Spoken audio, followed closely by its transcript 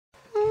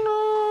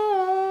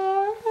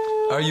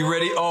Are you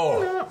ready?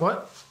 Oh.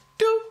 What?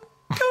 Doot,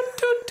 doot,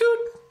 doot,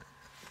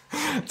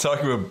 doot.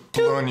 Talk about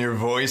blowing your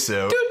voice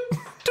out.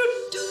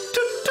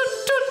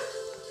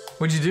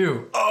 What'd you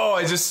do? Oh,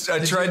 I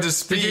tried to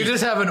speak. Did you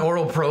just have an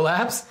oral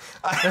prolapse?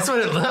 That's what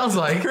it sounds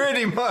like.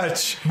 Pretty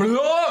much.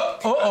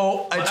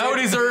 Uh-oh.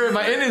 Outies are in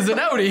my innies and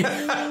outie.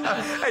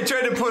 I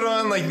tried to put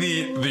on like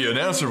the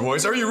announcer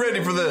voice. Are you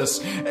ready for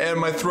this? And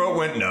my throat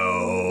went,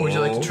 no. Would you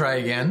like to try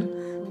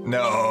again?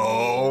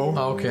 No.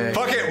 Okay.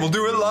 Fuck it, we'll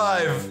do it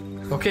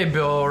live. Okay,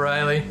 Bill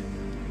O'Reilly.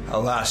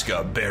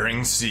 Alaska,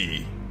 Bering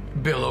Sea.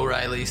 Bill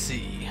O'Reilly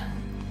C.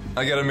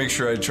 I gotta make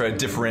sure I try to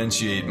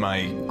differentiate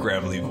my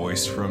gravelly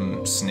voice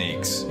from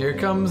Snake's. Here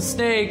comes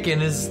Snake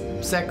and his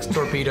sex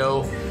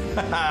torpedo.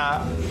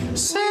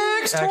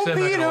 Sex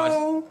Actually,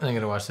 torpedo! I'm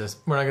gonna watch this.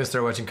 We're not gonna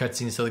start watching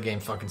cutscenes until the game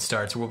fucking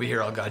starts, or we'll be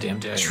here all goddamn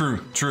day. True.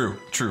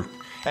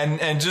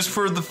 And just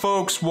for the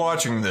folks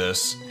watching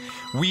this,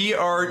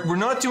 we're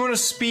not doing a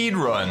speed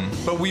run,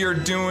 but we are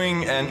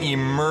doing an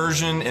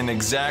immersion in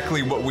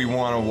exactly what we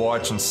want to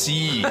watch and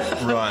see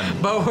run.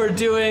 But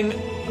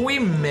we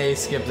may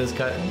skip this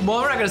cut.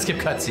 Well, we're not gonna skip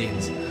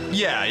cutscenes.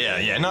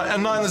 Yeah. Not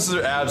unless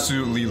they're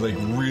absolutely like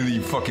really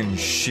fucking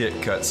shit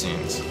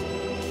cutscenes.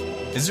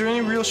 Is there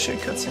any real shit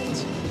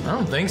cutscenes? I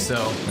don't think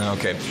so.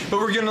 Okay, but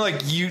we're gonna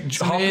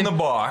hop in the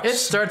box. It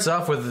starts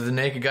off with the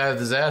naked guy with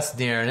his ass in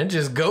the air, and it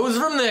just goes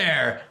from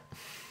there.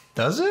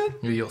 Does it?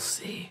 You'll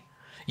see.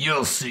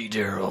 You'll see,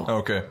 Daryl.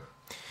 Okay.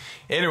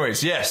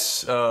 Anyways,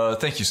 yes.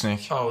 Thank you,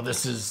 Snake. Oh,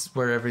 this is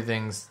where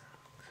everything's...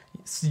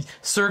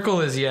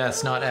 Circle is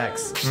yes, not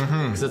X.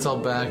 Because it's all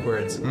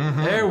backwards.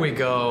 There we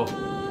go.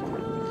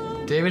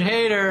 David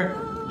Hayter.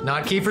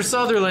 Not Kiefer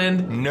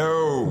Sutherland.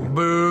 No.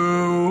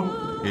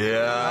 Boo.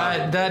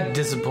 Yeah. That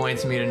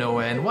disappoints me to no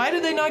end. Why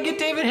did they not get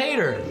David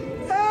Hayter?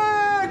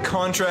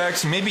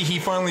 Contracts. Maybe he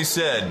finally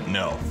said,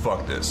 no,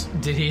 fuck this.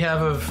 Did he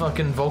have a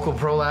fucking vocal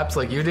prolapse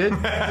like you did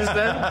just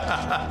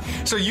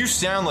then? So you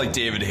sound like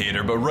David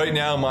Hayter, but right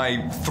now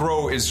my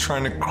throat is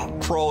trying to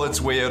crawl its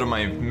way out of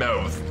my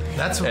mouth.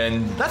 That's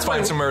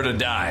find somewhere to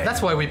die.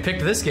 That's why we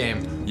picked this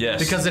game.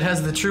 Yes. Because it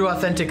has the true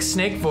authentic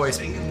Snake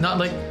voice. Not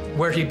like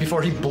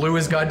before he blew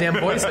his goddamn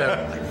voice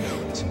out.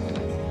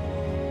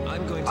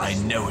 I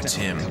know it's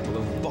him.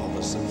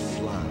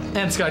 And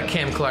it's got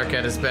Cam Clark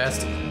at his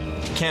best.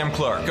 Cam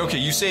Clark. Okay,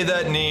 you say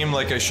that name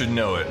like I should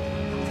know it.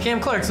 Cam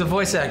Clark's a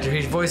voice actor.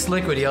 He voiced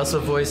Liquid. He also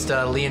voiced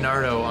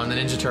Leonardo on the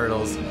Ninja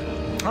Turtles.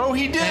 Oh,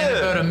 he did! And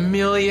about a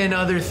million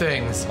other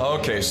things.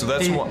 Okay, so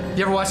that's one.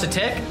 You ever watched The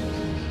Tick?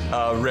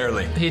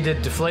 Rarely. He did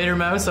Deflator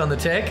Mouse on The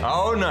Tick.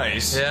 Oh,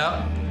 nice.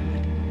 Yeah.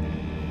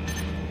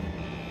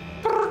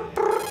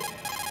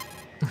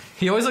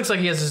 He always looks like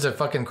he has just a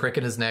fucking crick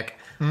in his neck.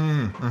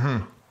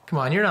 Come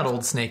on, you're not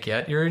old Snake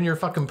yet. You're in your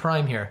fucking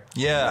prime here.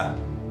 Yeah.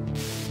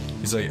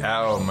 He's like,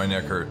 ow, my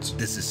neck hurts.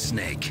 This is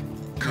Snake.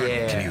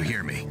 Yeah. Can you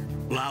hear me?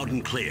 Loud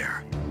and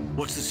clear.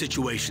 What's the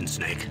situation,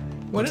 Snake?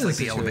 Looks like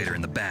the elevator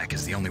in the back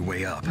is the only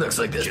way up. Looks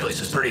like this place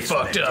is pretty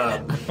fucked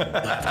up. You'll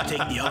have to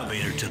take the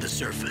elevator to the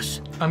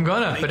surface. I'm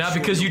gonna, but not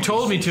because you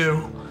told me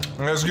to.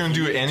 I was gonna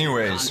do it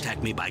anyways.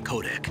 Contact me by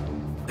codec.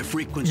 The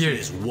frequency Your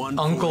is 140.85.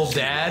 Uncle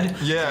Dad?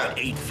 Yeah.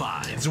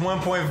 It's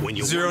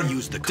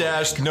 1.0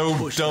 dash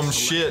no dumb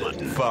shit.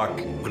 Button. Fuck.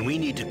 When we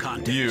need to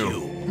contact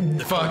You.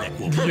 the Fuck codec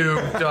will you,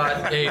 pop.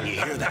 dot You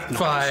hear that noise?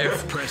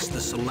 8.5. Press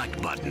the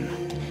select button.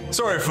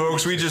 Sorry,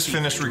 folks, we just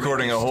finished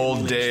recording a whole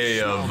day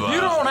of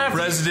don't have to-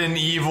 Resident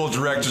Evil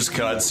director's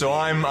cut, so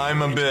I'm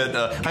a bit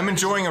I'm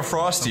enjoying a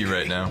Frosty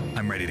right now.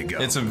 I'm ready to go.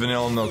 It's a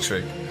vanilla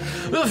milkshake.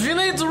 If you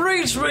need to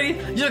reach me,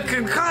 you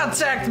can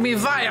contact me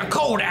via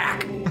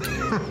Kodak.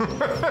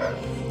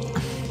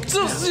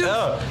 Just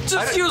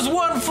use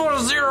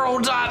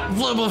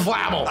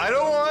 140.flibbleflabble. I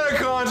don't want to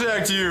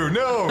contact you.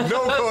 No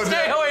contact.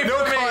 Stay away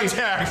no from me.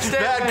 contact. Stay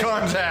Bad away.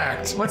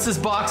 contact. What's this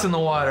box in the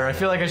water? I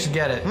feel like I should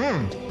get it.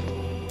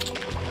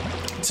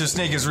 So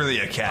Snake is really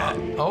a cat.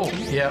 Oh,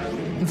 yep.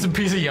 It's a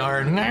piece of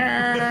yarn.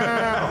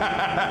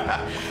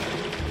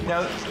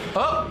 Now,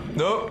 Oh,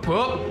 nope.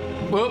 whoop,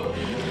 whoop.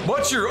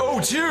 What's your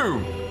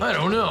O2? I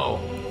don't know.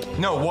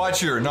 No,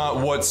 what's your, not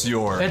what's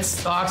your.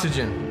 It's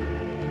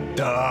oxygen.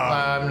 Duh.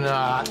 I'm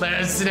not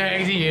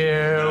listening to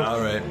you.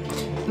 All right.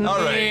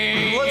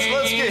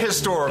 Let's get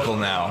historical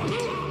now.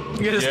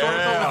 Get historical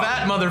with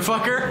that,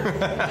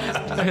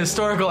 motherfucker. A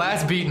historical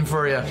ass beating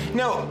for you.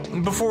 Now,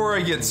 before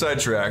I get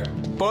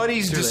sidetracked,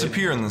 bodies Too late.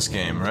 disappear in this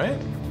game, right?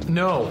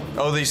 No.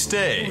 Oh, they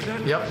stay.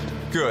 Yep.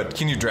 Good.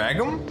 Can you drag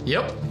them?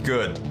 Yep.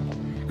 Good.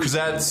 Because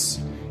that's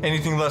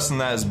anything less than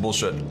that is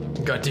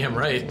bullshit. Goddamn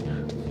right.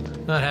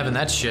 Not having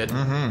that shit.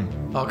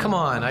 Oh, come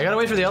on. I gotta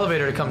wait for the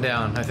elevator to come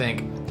down, I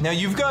think. Now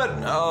you've got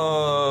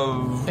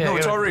no,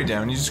 it's already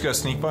down. You just gotta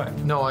sneak by.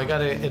 No,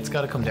 it's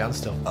gotta come down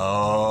still.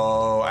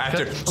 Oh,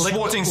 after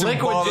swatting some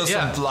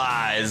bothersome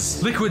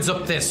flies. Liquid's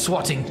up there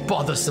swatting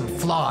bothersome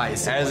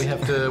flies. We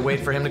have to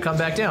wait for him to come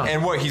back down.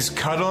 And what, he's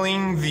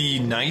cuddling the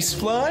nice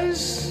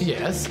flies?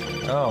 Yes.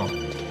 Oh.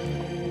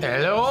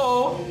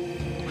 Hello?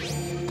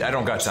 I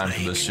don't got time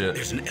for this shit.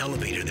 There's an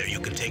elevator there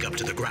you can take up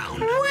to the ground.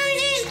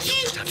 You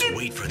just have to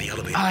wait for the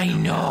elevator. I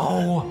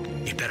know.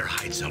 You better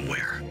hide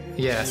somewhere.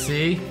 Yeah,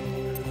 see?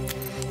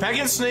 How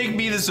can Snake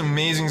be this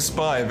amazing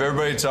spy if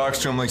everybody talks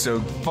to him like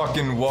so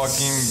fucking walking?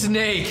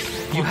 Snake,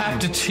 you have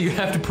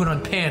to put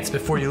on pants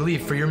before you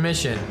leave for your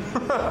mission.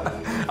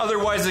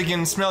 Otherwise, they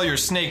can smell your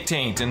snake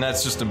taint, and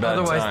that's just a bad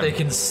Otherwise, time. they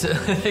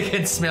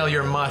can smell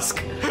your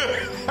musk.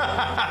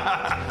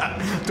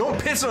 Don't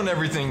piss on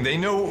everything. They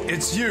know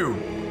it's you.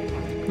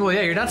 Well,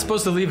 yeah, you're not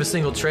supposed to leave a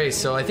single trace.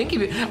 So I think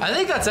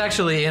that's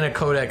actually in a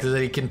codex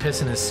that he can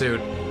piss in his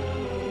suit.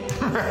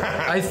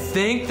 I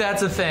think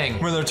that's a thing.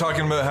 When they're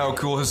talking about how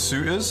cool his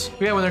suit is?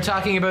 Yeah, when they're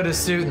talking about his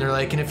suit and they're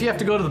like, and if you have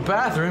to go to the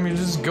bathroom, you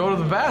just go to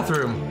the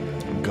bathroom.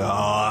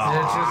 God.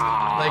 And it just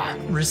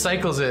like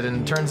recycles it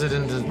and turns it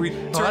into. We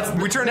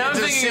turn it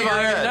into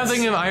cigarettes. Now I'm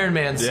thinking of Iron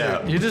Man's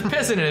Yeah. suit. You just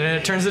piss in it and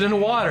it turns it into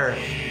water.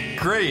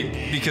 Great,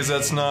 because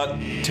that's not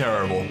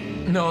terrible.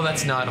 No,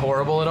 that's not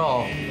horrible at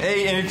all.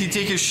 Hey, and if you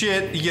take a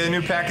shit, you get a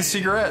new pack of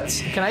cigarettes.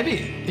 Can I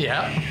be?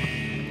 Yeah.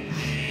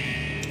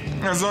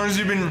 As long as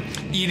you've been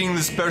eating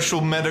the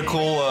special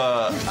medical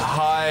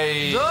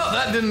high. Oh,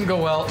 that didn't go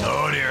well.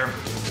 Oh dear.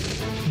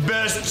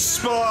 Best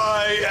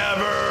spy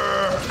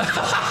ever!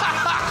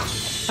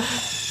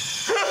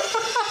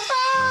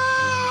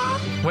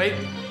 Wait.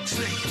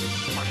 Snake,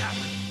 what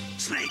happened?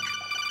 Snake!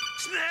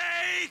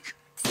 Snake!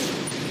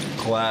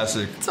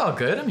 Classic. It's all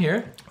good. I'm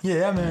here.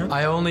 Yeah, man.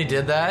 I only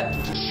did that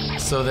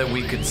so that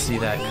we could see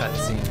that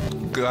cutscene.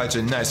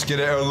 Gotcha. Nice. Get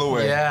it out of the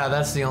way. Yeah,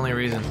 that's the only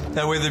reason.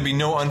 That way there'd be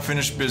no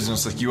unfinished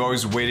business. Like you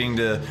always waiting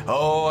to.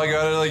 Oh, I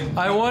gotta like.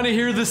 I want to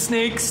hear the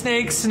snake,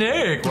 snake,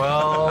 snake.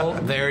 Well,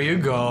 there you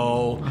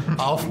go.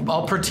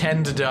 I'll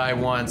pretend to die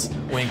once.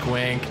 Wink,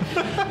 wink.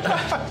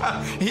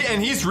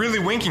 And he's really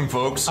winking,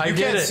 folks. I You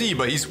get can't it. see,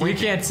 but he's We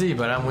winking. can't see,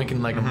 but I'm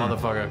winking like a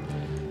motherfucker.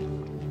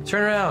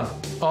 Turn around.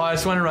 Oh, I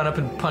just want to run up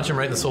and punch him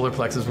right in the solar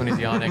plexus when he's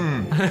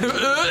yawning.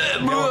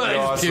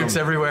 awesome. Pukes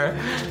everywhere.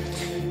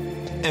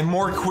 And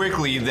more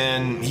quickly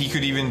than he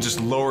could even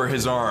just lower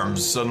his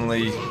arms.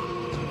 Suddenly.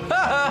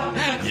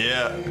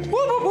 Yeah.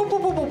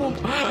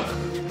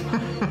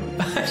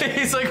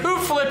 He's like, who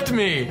flipped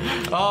me?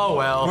 Oh,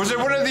 well. Was it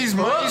one of these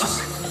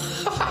mice?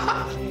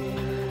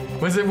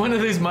 Was it one of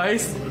these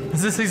mice?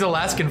 Is this these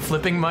Alaskan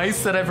flipping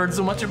mice that I've heard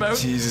so much about?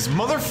 Jesus,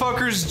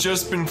 motherfucker's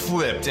just been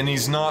flipped and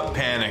he's not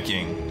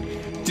panicking.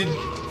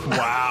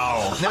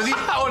 Wow. Now,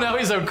 Oh, now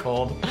he's so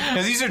cold.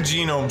 now these are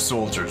genome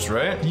soldiers,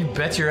 right? You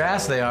bet your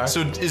ass they are.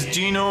 So is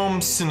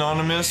genome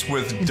synonymous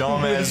with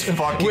dumb as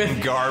fucking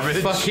With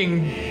garbage?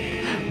 Fucking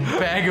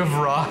bag of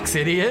rocks,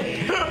 idiot.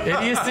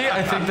 Idiocy?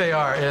 I think they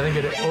are. Yeah, I think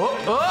it is. Oh,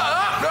 no!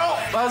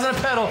 I was in a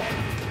pedal.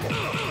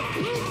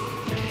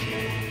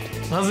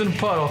 I was in a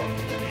puddle.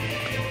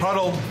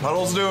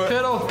 Puddles do it.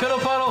 Piddle,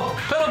 puddle.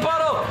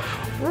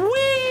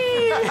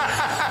 Whee!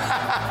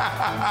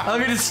 I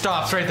mean, it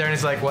stops right there, and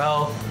he's like,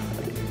 well,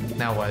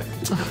 now what?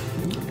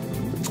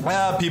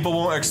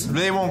 People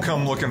they won't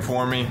come looking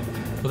for me.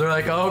 Well, they're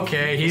like,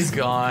 okay, he's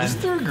gone. Is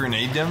there a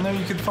grenade down there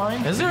you could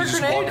find? Is there you a just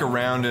grenade? walk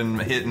around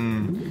and hit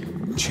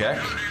and check?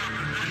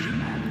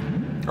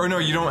 Or no,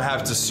 you don't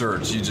have to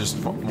search. You just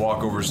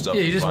walk over stuff.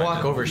 Yeah, you and just find walk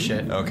it. over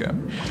shit. Okay.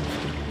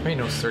 There ain't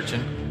no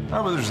searching.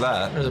 Oh, but there's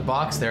that. There's a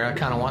box there. I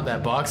kind of want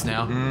that box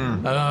now.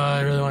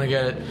 I really want to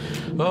get it.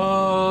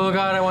 Oh,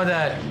 God, I want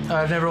that.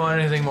 I've never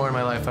wanted anything more in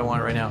my life. I want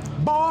it right now.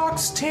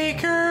 Box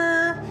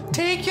taker,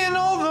 taking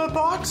all the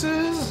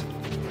boxes.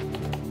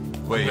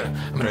 Wait,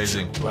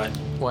 crazy. What?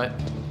 What?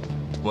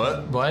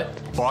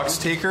 What? Box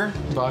taker?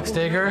 Box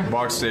taker?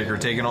 Box taker,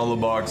 taking all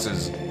the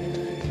boxes.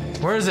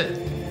 Where is it?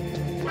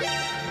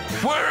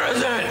 Where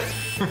is it?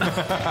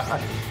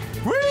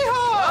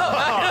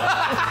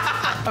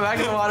 Weehaw! Back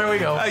in the water we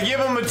go. I give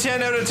them a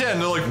 10 out of 10.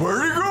 They're like,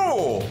 where'd you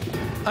go?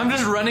 I'm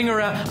just running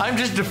around. I'm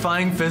just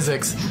defying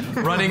physics.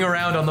 Running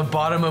around on the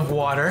bottom of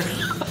water.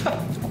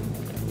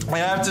 I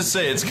have to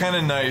say, it's kind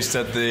of nice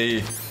that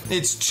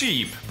it's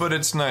cheap, but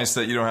it's nice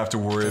that you don't have to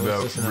worry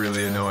about just another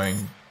really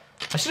annoying.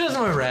 I should have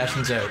my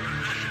rations out.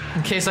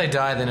 In case I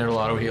die, then it'll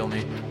auto heal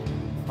me.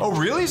 Oh,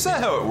 really? Is that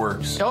how it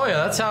works? Oh yeah,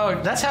 that's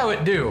how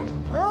it do.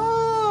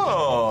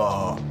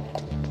 Oh,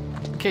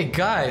 Okay,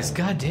 guys,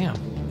 goddamn.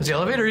 Is the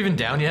elevator even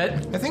down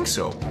yet? I think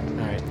so.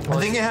 Alright. I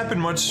think it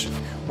happened much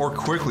more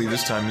quickly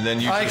this time, and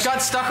then you I just...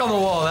 got stuck on the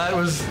wall. That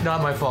was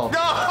not my fault. 3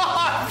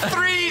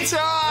 times!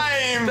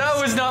 That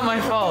was not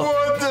my fault.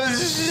 What the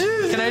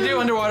shit? Can I do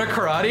underwater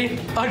karate?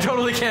 I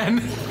totally can.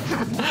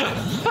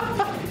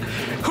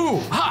 Hoo,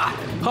 ha,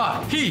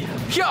 ha, he,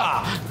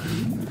 ya.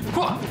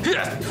 Hua,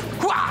 yeah,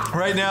 hua.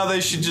 Right now, they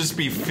should just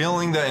be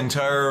filling the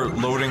entire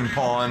loading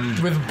pond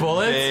With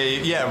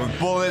bullets? with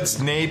bullets,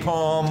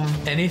 napalm.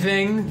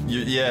 Anything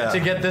Yeah. to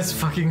get this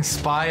fucking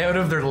spy out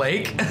of their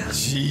lake?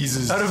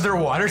 Jesus. Out of their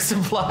water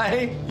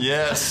supply?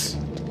 Yes.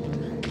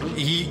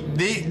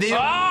 They.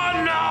 Oh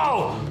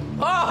no!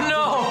 Oh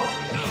no!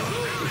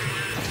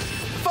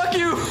 Fuck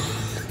you!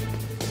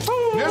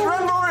 Just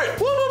run for it!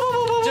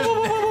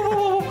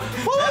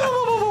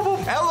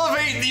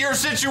 Elevate your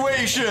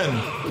situation!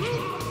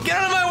 Get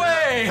out of my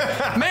way!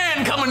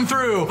 Man coming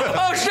through!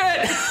 Oh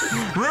shit!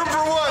 Room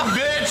for one,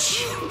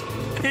 bitch!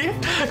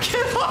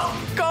 Get off!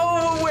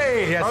 Go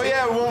away! Yes. Oh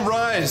yeah, it won't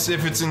rise. dies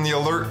if it's in the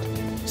alert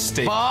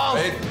state. Balls!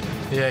 Right?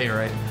 Yeah, you're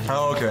right.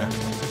 Oh, okay.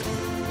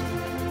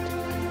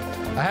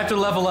 I have to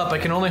level up. I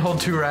can only hold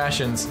 2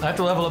 rations. I have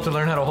to level up to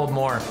learn how to hold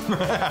more.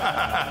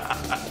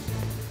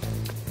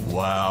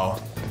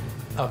 Wow.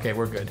 Okay,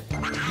 we're good.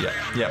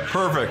 Yeah,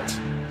 perfect.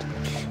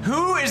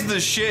 Who is the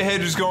shithead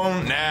who's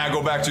going, nah,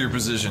 go back to your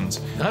positions?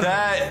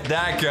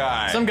 That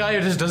guy. Some guy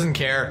who just doesn't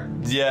care.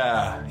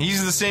 Yeah.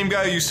 He's the same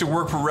guy who used to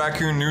work for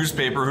Raccoon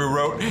Newspaper who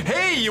wrote,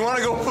 hey, you want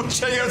to go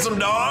check out some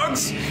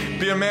dogs?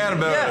 Be a man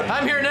about it. Yeah,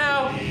 I'm here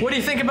now. What do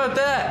you think about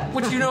that?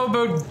 What do you know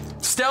about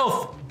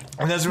stealth?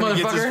 And that's when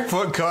he gets his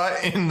foot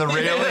caught in the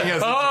railing.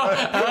 As Oh,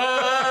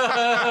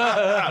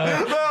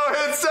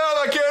 it's down,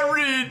 I can't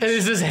read. and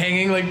he's just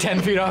hanging like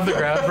 10 feet off the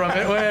ground from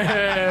it.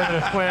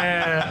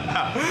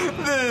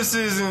 This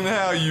isn't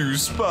how you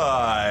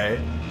spy.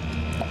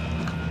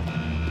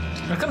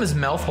 How come his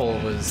mouth hole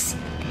was...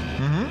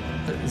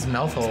 His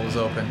mouth hole was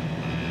open.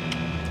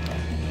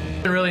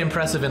 Been really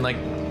impressive in like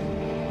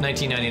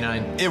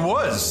 1999. It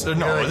was.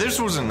 No, Really? this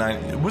wasn't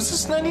 90. Was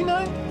this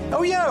 99?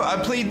 Oh yeah, I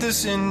played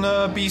this in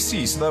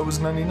BC, so that was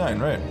 99,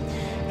 right?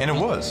 And it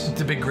was.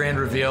 It's a big grand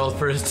reveal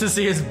for us to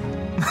see his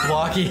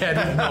blocky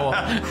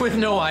head with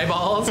no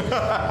eyeballs.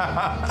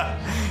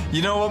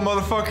 You know what,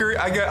 motherfucker?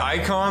 I got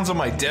icons on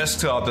my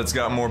desktop that's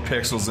got more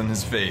pixels than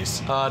his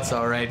face. Oh, it's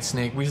alright,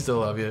 Snake. We still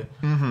love you.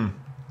 Mm-hmm.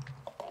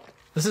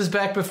 This is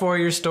back before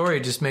your story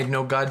just made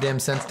no goddamn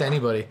sense to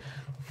anybody.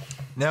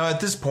 Now, at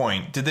this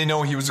point, did they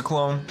know he was a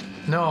clone?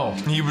 No.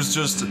 He was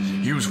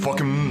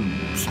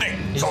fucking Snake.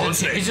 Solid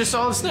Snake. He's just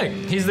Solid Snake.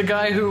 He's the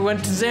guy who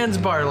went to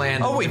Zanzibar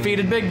land and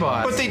defeated Big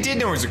Boss. But they did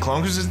know he was a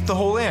clone because it's the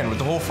whole end with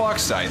the whole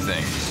Fox side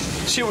thing.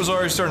 Shit was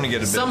already starting to get a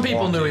bit Some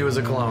people wonky. knew he was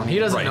a clone. He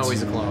doesn't know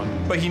he's a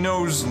clone. But he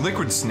knows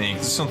Liquid Snake.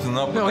 There's something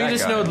up with No, that he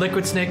just guy. knows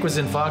Liquid Snake was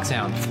in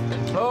Foxhound.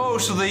 Oh,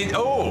 so they...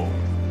 Oh.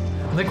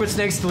 Liquid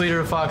Snake's the leader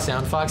of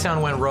Foxhound.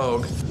 Foxhound went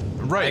rogue.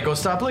 Right. Hey, go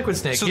stop Liquid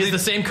Snake. So he has they-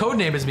 the same code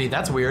name as me.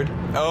 That's weird.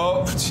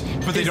 Oh,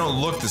 but they don't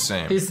look the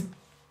same.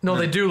 No,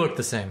 they do look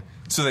the same.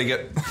 So they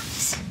get...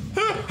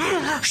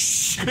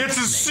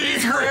 It's a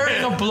He's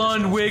wearing a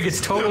blonde wig.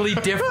 It's totally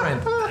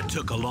different. That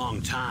took a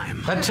long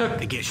time. That took...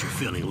 I guess you're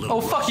feeling a little.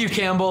 Oh, fuck you,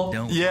 Campbell.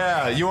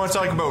 Yeah, you want to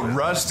talk about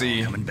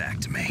Rusty? Coming back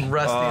to me.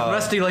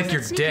 Rusty like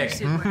your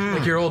dick.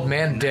 Like your old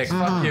man dick.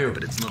 Fuck you.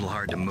 But it's a little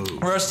hard to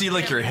move. Rusty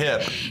like your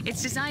hip.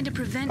 It's designed to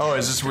prevent. Oh,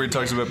 is this where he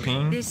talks about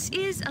peeing? This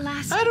is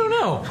Alaska. I don't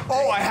know.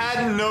 Oh, I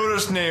hadn't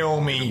noticed,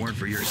 Naomi. Weren't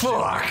for your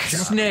Fuck.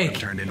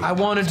 Snake, I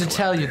wanted to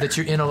tell you that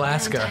you're in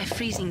Alaska.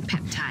 Anti-freezing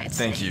peptides.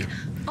 Thank you.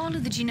 All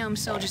of the genome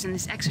soldiers in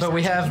this exercise. But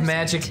we have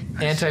magic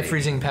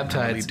anti-freezing Relieved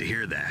peptides. to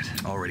hear that.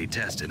 Already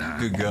tested, huh?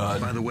 Good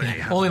God. By the way,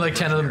 how's Only like the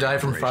 10 of them die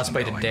from operation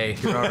frostbite a going? day.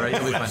 You're alright,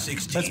 you'll be fine.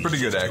 F-16 That's pretty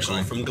good, just took actually.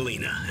 off From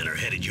Galena and are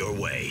headed your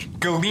way.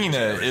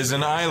 Galena is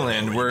an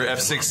island where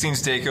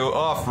F-16s take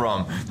off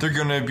from. They're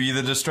gonna be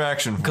the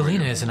distraction for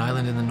Galena you. is an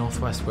island in the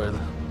northwest where the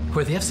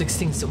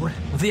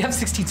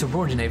F-16s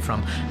originate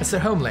from. That's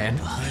their homeland.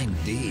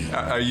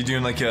 Are you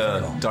doing like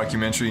a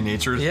documentary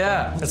nature?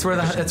 Yeah, that's where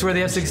the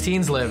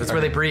F-16s live. That's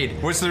where they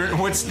breed. What's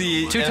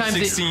the Two times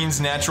the-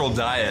 F-16's natural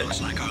diet?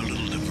 Like our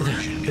little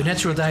diversion. Their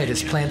natural diet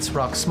is plants,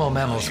 rocks, small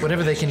mammals,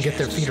 whatever they can get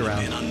their feet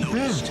around.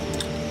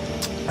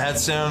 That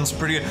sounds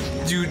pretty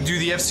good. Do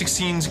the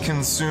F-16s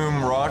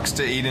consume rocks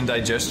to aid in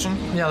digestion?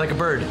 Yeah, like a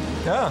bird.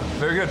 Yeah,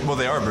 very good. Well,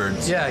 they are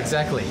birds. Yeah,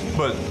 exactly.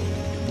 But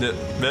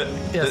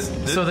Yes.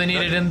 So they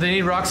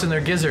need rocks in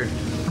their gizzard.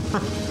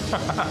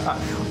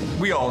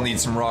 We all need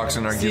some rocks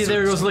in our See, gizzards.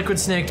 there goes Liquid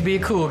Snake to be a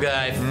cool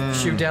guy.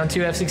 Shoot down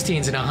 2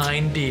 F-16s and a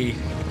Hind D.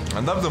 I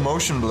love the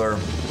motion blur.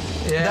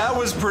 Yeah. That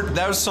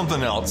was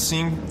something else.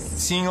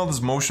 Seeing all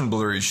this motion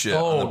blurry shit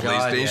Oh, on the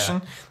God, PlayStation,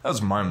 yeah. that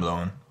was mind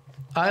blowing.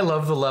 I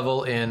love the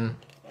level in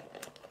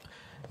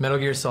Metal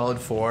Gear Solid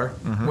 4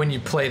 when you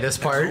play this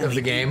part of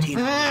the game.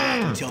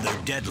 Until their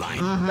deadline.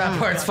 That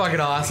part's fucking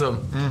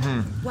awesome.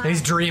 Wow. And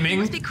he's dreaming. You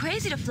must be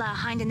crazy to fly a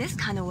hind in this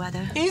kind of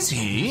weather. Is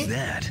he?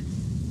 That.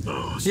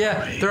 Oh,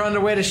 Yeah, sorry. they're on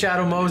their way to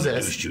Shadow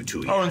Moses. Introduced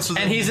you to Oh, you. and so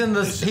And he's in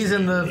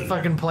the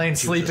fucking plane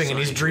sleeping and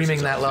he's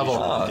dreaming that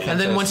level. And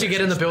then once you get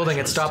in the building,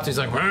 it stops. He's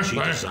like, She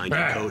designed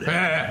your code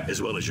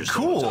as well as your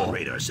Cool. on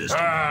radar system.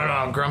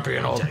 I'm grumpy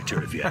and old. Contact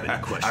her if you have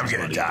any questions.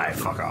 about either.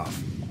 Fuck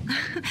off.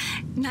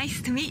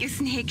 Nice to meet you,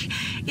 Snake.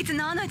 It's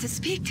an honor to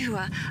speak to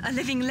a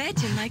living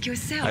legend like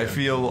yourself. I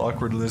feel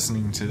awkward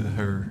listening to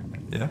her.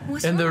 Yeah.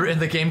 What's In wrong?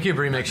 the GameCube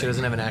remake, she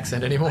doesn't have an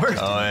accent anymore. Oh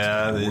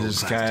yeah, they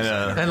just kind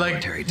of. And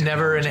like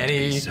never in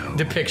any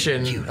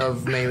depiction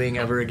of mailing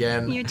ever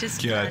again. You're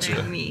just Gotcha.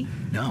 flattering me.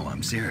 No,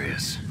 I'm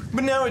serious.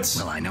 But now it's.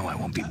 Well, I know I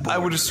won't be bored. I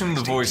would for assume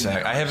the next voice 18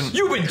 act. I hours. haven't.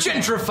 You've been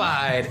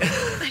gentrified.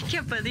 I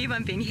can't believe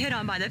I'm being hit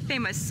on by the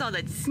famous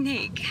Solid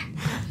Snake.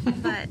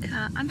 But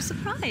I'm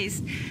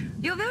surprised.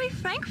 You're very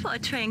frank for a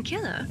trained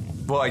killer.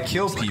 Well, I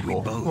kill Like we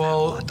people. both have a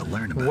Well, lot to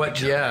learn about what?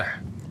 each other. Yeah.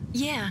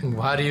 Yeah.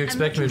 How do you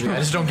expect me to be? I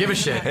just don't give a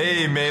shit.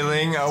 Hey,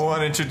 Mei-Ling, I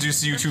want to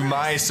introduce you to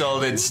my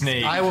Solid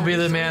Snake. I will be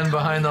the man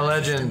behind the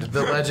legend.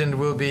 The legend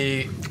will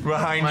be.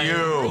 Behind My-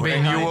 you, and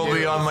behind you will you.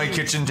 be on my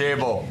kitchen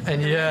table.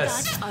 And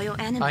yes, Are your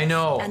enemies, I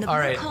know. and the All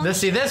right, blue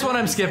this one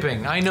I'm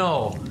skipping. I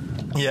know.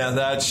 Yeah,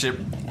 that ship.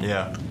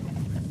 Yeah.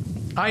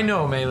 I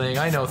know, Mei Ling.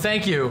 I know.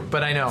 Thank you,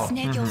 but I know.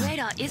 Snake, your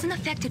radar isn't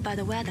affected by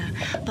the weather,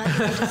 but if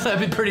it is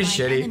That'd be pretty by an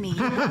shitty. enemy,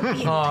 you won't be able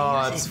to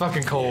Oh, use it's it.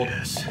 fucking cold.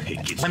 Yes,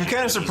 it gets I'm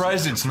kind of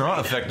surprised it's not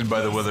affected by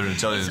the weather, to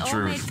tell you It's the all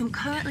made truth. from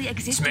currently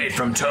existing. Made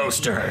from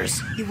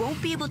toasters. You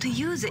won't be able to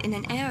use it in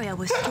an area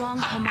with strong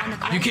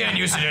harmonic. You can't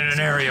use it in an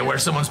area where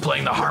someone's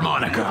playing the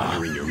harmonica.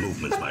 monitoring your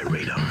movements by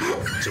radar.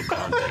 So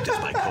contact us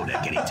by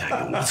codec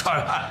anytime you want.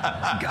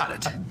 Got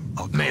it.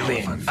 Mei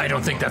Ling, I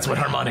don't think that's what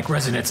harmonic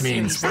resonance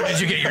means. Where did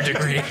you get your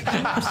degree? So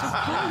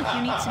call if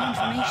you need some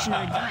information or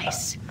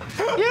advice.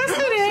 Yes,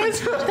 it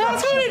is.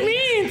 That's what it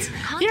means.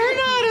 You're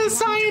not a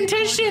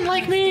scientician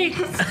like me.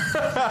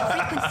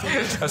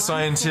 A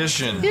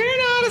scientician. You're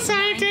not a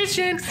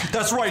scientician.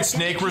 That's right,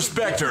 Snake.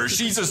 Respect her.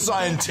 She's a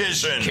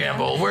scientician.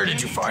 Campbell, where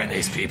did you find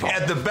these people?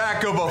 At the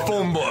back of a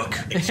phone book.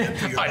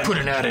 I put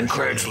an ad in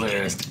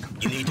Craigslist.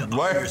 You need to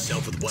Why, arm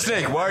yourself with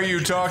whatever. Snake, why are you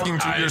talking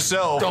to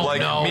yourself don't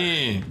like know.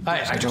 me?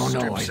 I don't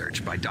know. Strip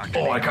search by Dr.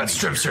 Oh, I got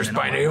strip searched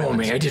by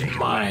Naomi. I didn't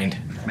mind.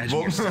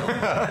 Imagine yourself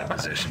in that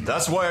position.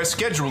 That's why I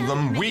schedule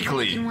them In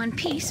weekly. one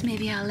piece,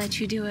 maybe I'll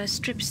let you do a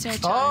strip search.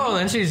 Oh,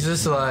 then she's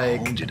just like,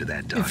 Hold you to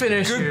that doctor.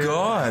 finish Good your...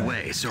 God.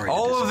 Way, sorry to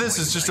All of this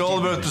disappoint is just you. I all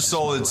didn't about the realize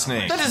solid you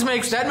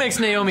snake. That makes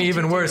Naomi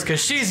even worse because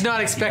she's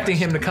not expecting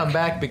him to come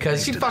back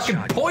because she fucking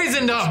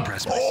poisoned him.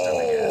 Press my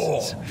stomach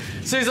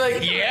acids. So he's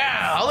like,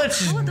 yeah, I'll let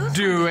you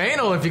do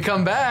anal if you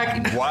come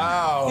back.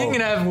 Wow. You can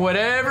have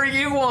whatever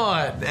you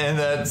want. And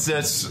that's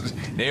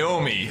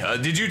Naomi.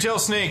 Did you tell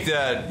Snake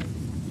that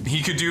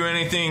he could do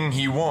anything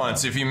he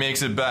wants if he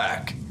makes it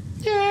back?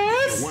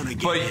 Yes. Wanna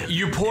get But in?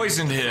 you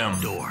poisoned him,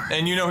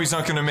 and you know he's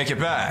not going to make it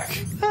back.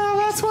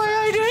 That's why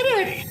I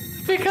did it.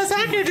 Because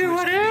I can do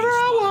whatever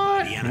I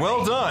want.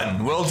 Well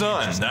done, well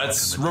done.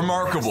 That's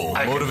remarkable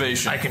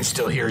motivation. I can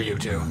still hear you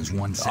too.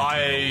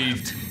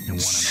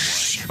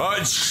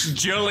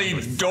 Jelly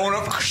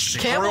donut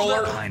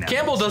curler.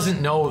 Campbell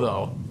doesn't know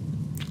though.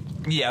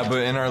 Yeah, but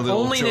in our little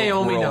Only joke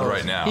Naomi world knows.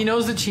 right now. He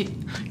knows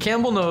that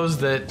Campbell knows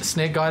that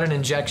Snake got an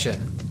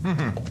injection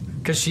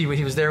because he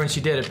was there when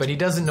she did it, but he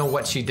doesn't know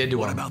what she did to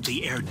What him. about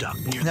the air duct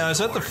near Now, the is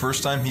that the door?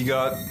 first time he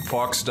got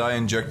Fox dye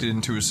injected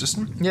into his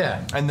system?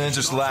 Yeah. And then it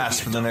just lasts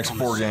for the next On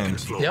 4 second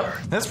games. floor. Yep.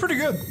 That's pretty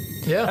good.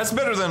 Yeah. That's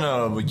better than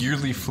a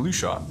yearly flu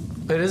shot.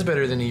 It is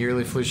better than a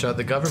yearly flu shot.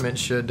 The government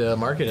should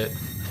market it.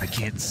 I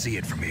can't see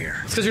it from here.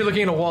 It's because you're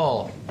looking at a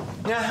wall.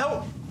 Yeah,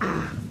 how?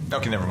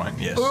 Okay, never mind.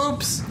 Yes.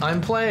 Oops, I'm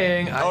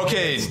playing. I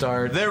Okay, can't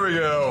start. there we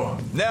go.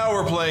 Now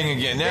we're playing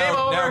again. Game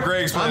Now over.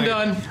 Greg's I'm playing.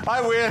 done.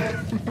 I win.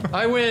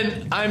 I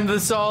win. I'm the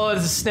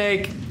solidest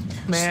snake,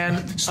 man.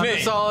 I'm the Snake.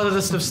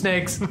 solidest of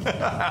snakes.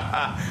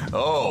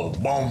 Oh.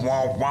 Fuck!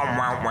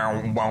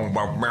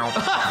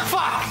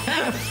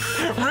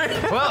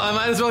 Well, I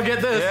might as well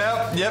get this.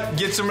 Yep.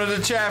 Get some of the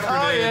chaff Oh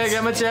grenades. yeah, I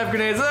got my chaff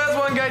grenades. There's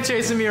one guy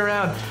chasing me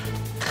around.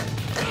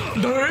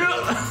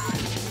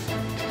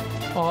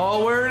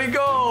 Oh, where'd he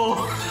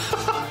go?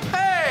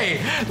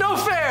 Hey, no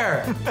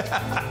fair.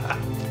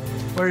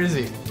 Where is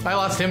he? I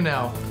lost him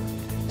now.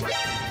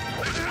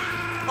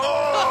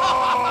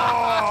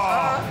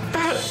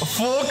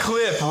 Full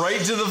clip right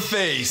to the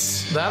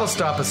face. That'll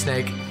stop a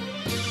snake.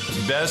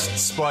 Best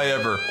spy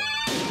ever.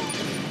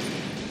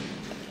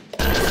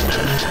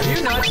 Have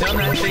you not done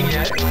that thing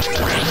yet?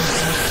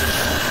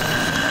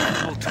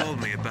 People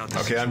told me about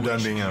this. Okay, I'm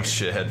done being a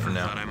shithead for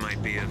Thought now. I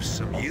might be of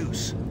some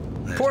use.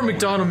 Poor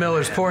McDonald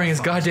Miller's pouring his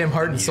goddamn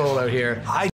heart and soul out here.